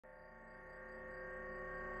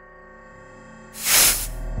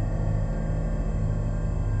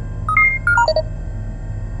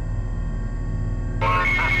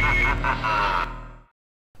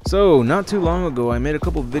So, not too long ago I made a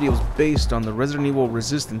couple videos based on the Resident Evil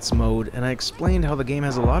Resistance mode, and I explained how the game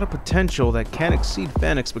has a lot of potential that can exceed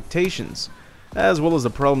fan expectations, as well as the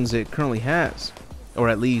problems it currently has. Or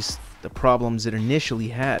at least, the problems it initially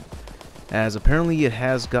had, as apparently it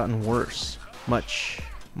has gotten worse. Much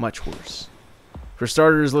worse. For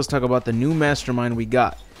starters, let's talk about the new Mastermind we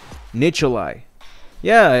got, NiCHolai.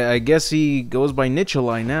 Yeah, I guess he goes by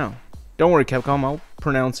NiCHolai now. Don't worry, Capcom, I'll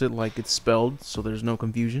pronounce it like it's spelled, so there's no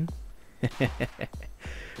confusion.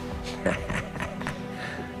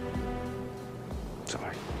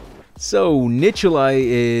 Sorry. So, NiCHolai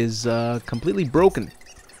is completely broken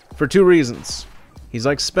for two reasons. He's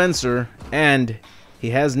like Spencer, and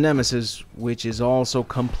he has Nemesis, which is also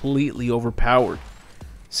completely overpowered.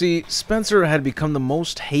 See, Spencer had become the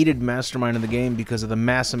most hated mastermind in the game because of the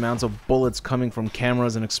mass amounts of bullets coming from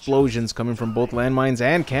cameras and explosions coming from both landmines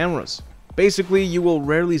and cameras. Basically, you will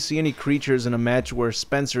rarely see any creatures in a match where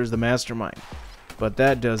Spencer is the mastermind. But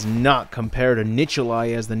that does not compare to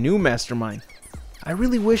NiCHolai as the new mastermind. I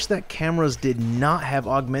really wish that cameras did not have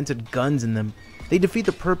augmented guns in them. They defeat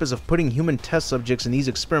the purpose of putting human test subjects in these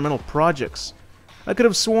experimental projects. I could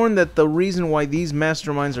have sworn that the reason why these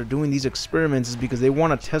masterminds are doing these experiments is because they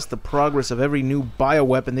want to test the progress of every new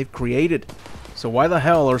bioweapon they've created. So why the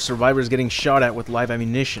hell are survivors getting shot at with live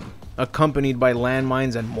ammunition, accompanied by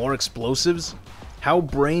landmines and more explosives? How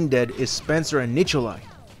brain dead is Spencer and NiCHolai?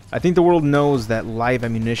 I think the world knows that live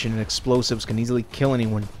ammunition and explosives can easily kill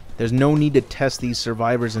anyone. There's no need to test these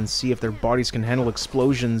survivors and see if their bodies can handle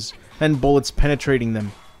explosions and bullets penetrating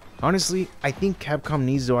them. Honestly, I think Capcom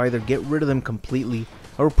needs to either get rid of them completely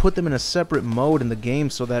or put them in a separate mode in the game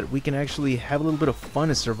so that we can actually have a little bit of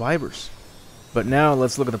fun as survivors. But now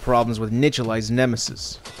let's look at the problems with NiCHolai's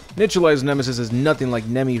Nemesis. NiCHolai's Nemesis is nothing like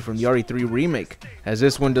Nemi from the RE3 remake, as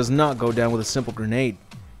this one does not go down with a simple grenade.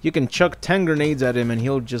 You can chuck 10 grenades at him and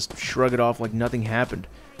he'll just shrug it off like nothing happened,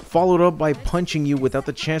 followed up by punching you without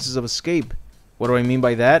the chances of escape. What do I mean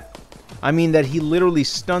by that? I mean that he literally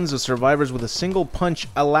stuns the survivors with a single punch,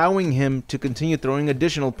 allowing him to continue throwing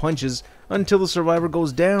additional punches until the survivor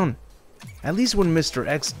goes down. At least when Mr.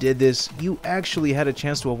 X did this, you actually had a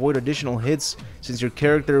chance to avoid additional hits since your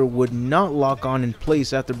character would not lock on in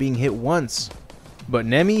place after being hit once. But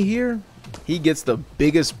Nemi here, he gets the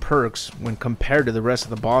biggest perks when compared to the rest of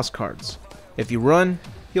the boss cards. If you run,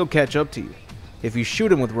 he'll catch up to you. If you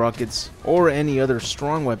shoot him with rockets or any other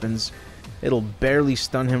strong weapons, it'll barely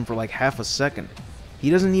stun him for like half a second.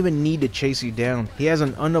 He doesn't even need to chase you down. He has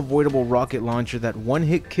an unavoidable rocket launcher that one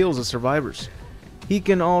hit kills the survivors. He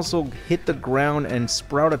can also hit the ground and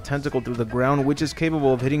sprout a tentacle through the ground, which is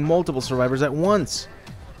capable of hitting multiple survivors at once.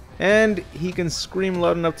 And he can scream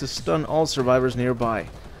loud enough to stun all survivors nearby,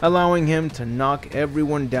 allowing him to knock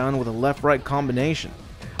everyone down with a left-right combination.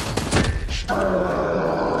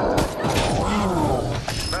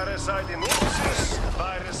 Parasite in Nemesis,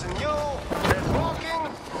 virus in you, dead walking,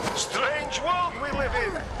 strange world we live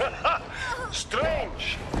in.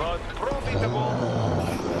 Strange, but profitable.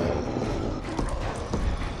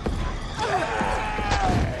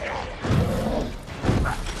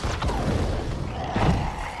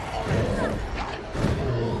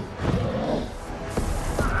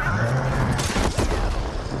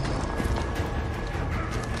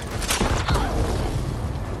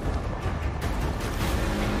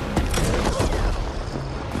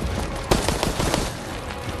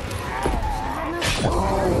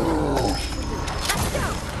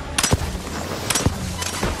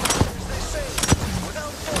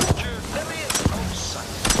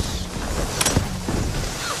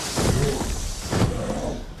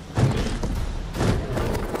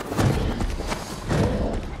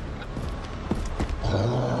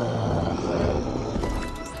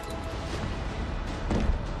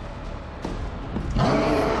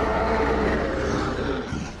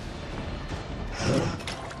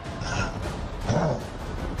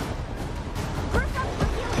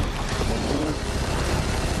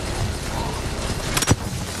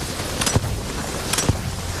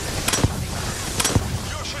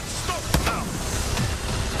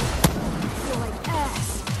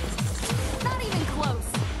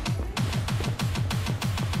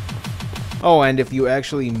 Oh, and if you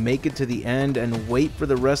actually make it to the end and wait for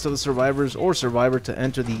the rest of the survivors or survivor to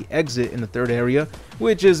enter the exit in the third area,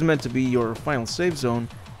 which is meant to be your final save zone,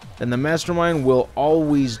 then the Mastermind will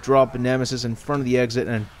always drop Nemesis in front of the exit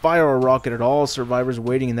and fire a rocket at all survivors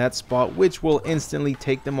waiting in that spot, which will instantly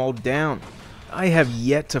take them all down. I have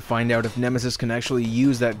yet to find out if Nemesis can actually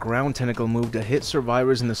use that ground tentacle move to hit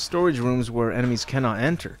survivors in the storage rooms where enemies cannot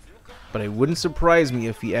enter, but it wouldn't surprise me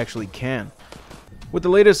if he actually can. With the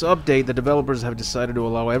latest update, the developers have decided to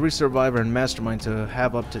allow every survivor in Mastermind to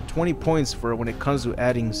have up to 20 points for when it comes to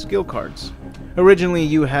adding skill cards. Originally,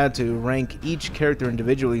 you had to rank each character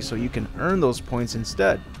individually so you can earn those points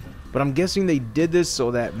instead. But I'm guessing they did this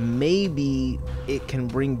so that maybe it can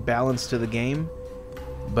bring balance to the game.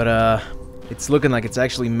 But it's looking like it's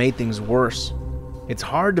actually made things worse. It's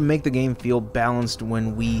hard to make the game feel balanced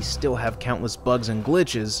when we still have countless bugs and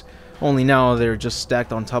glitches, only now they're just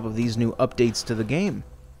stacked on top of these new updates to the game.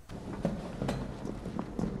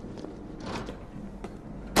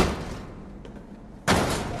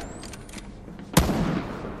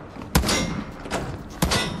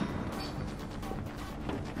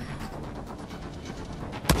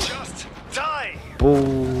 Just die!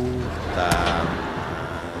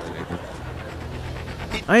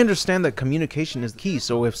 I understand that communication is the key,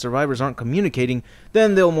 so if survivors aren't communicating,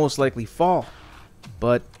 then they'll most likely fall.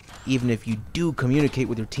 But even if you do communicate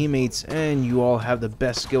with your teammates and you all have the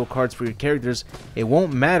best skill cards for your characters, it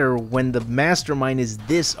won't matter when the Mastermind is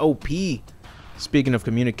this OP. Speaking of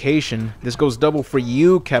communication, this goes double for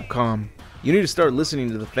you, Capcom. You need to start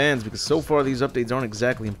listening to the fans because so far these updates aren't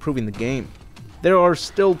exactly improving the game. There are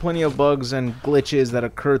still plenty of bugs and glitches that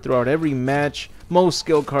occur throughout every match. Most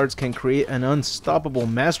skill cards can create an unstoppable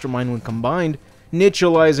Mastermind when combined.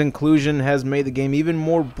 NiCHolai's inclusion has made the game even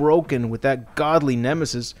more broken with that godly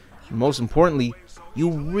nemesis. And most importantly, you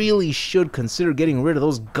really should consider getting rid of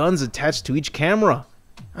those guns attached to each camera.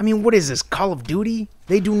 I mean, what is this, Call of Duty?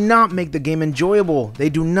 They do not make the game enjoyable. They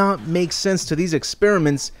do not make sense to these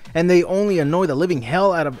experiments, and they only annoy the living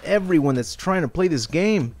hell out of everyone that's trying to play this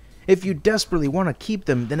game. If you desperately want to keep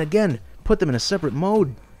them, then again, put them in a separate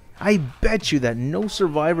mode. I bet you that no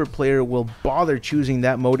Survivor player will bother choosing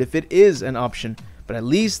that mode if it is an option, but at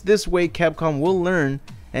least this way Capcom will learn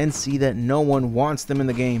and see that no one wants them in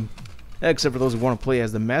the game. Except for those who want to play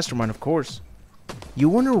as the Mastermind, of course. You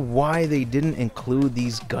wonder why they didn't include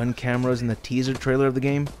these gun cameras in the teaser trailer of the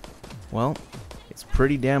game? Well, it's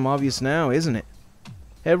pretty damn obvious now, isn't it?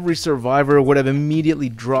 Every survivor would have immediately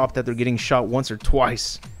dropped after getting shot once or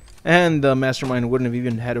twice. And the Mastermind wouldn't have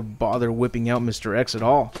even had to bother whipping out Mr. X at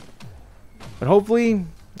all. But hopefully,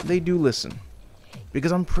 they do listen.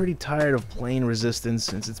 Because I'm pretty tired of playing Resistance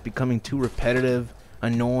since it's becoming too repetitive,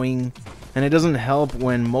 annoying, and it doesn't help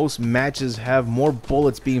when most matches have more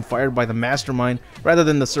bullets being fired by the Mastermind rather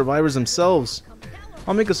than the survivors themselves.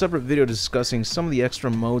 I'll make a separate video discussing some of the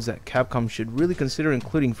extra modes that Capcom should really consider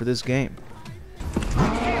including for this game.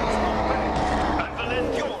 I will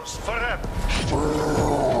end yours forever.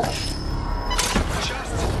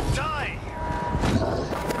 Just die!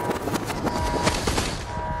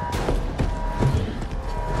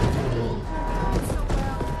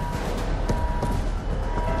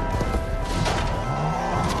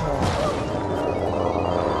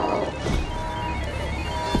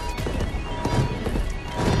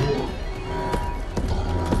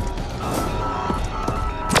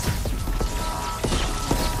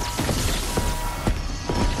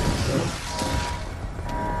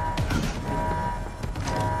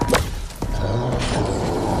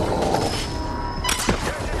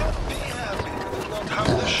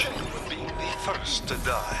 To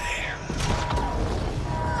die.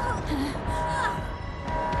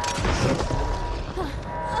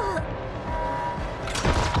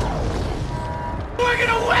 We're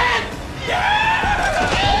gonna win! Yeah!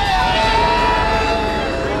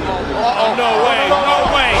 Oh, no way! No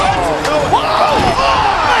way!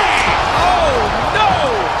 Oh no!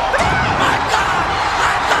 My God!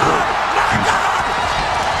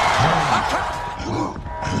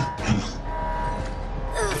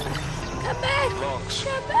 Come back!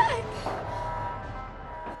 Come back!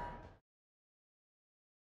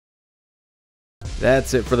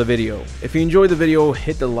 That's it for the video. If you enjoyed the video,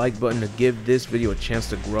 hit the like button to give this video a chance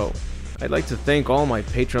to grow. I'd like to thank all my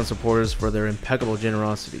Patreon supporters for their impeccable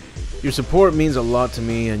generosity. Your support means a lot to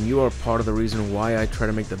me, and you are part of the reason why I try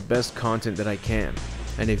to make the best content that I can.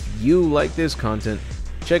 And if you like this content,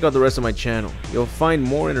 check out the rest of my channel. You'll find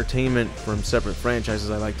more entertainment from separate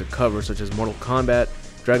franchises I like to cover, such as Mortal Kombat,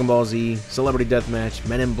 Dragon Ball Z, Celebrity Deathmatch,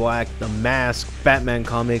 Men in Black, The Mask, Batman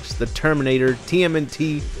comics, The Terminator,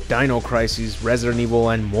 TMNT, Dino Crises, Resident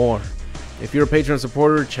Evil, and more. If you're a Patreon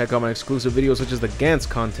supporter, check out my exclusive videos such as the Gantz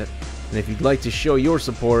content. And if you'd like to show your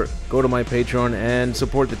support, go to my Patreon and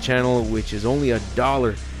support the channel, which is only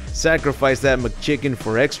 $1. Sacrifice that McChicken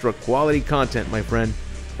for extra quality content, my friend.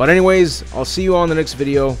 But anyways, I'll see you all in the next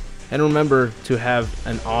video, and remember to have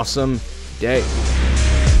an awesome day.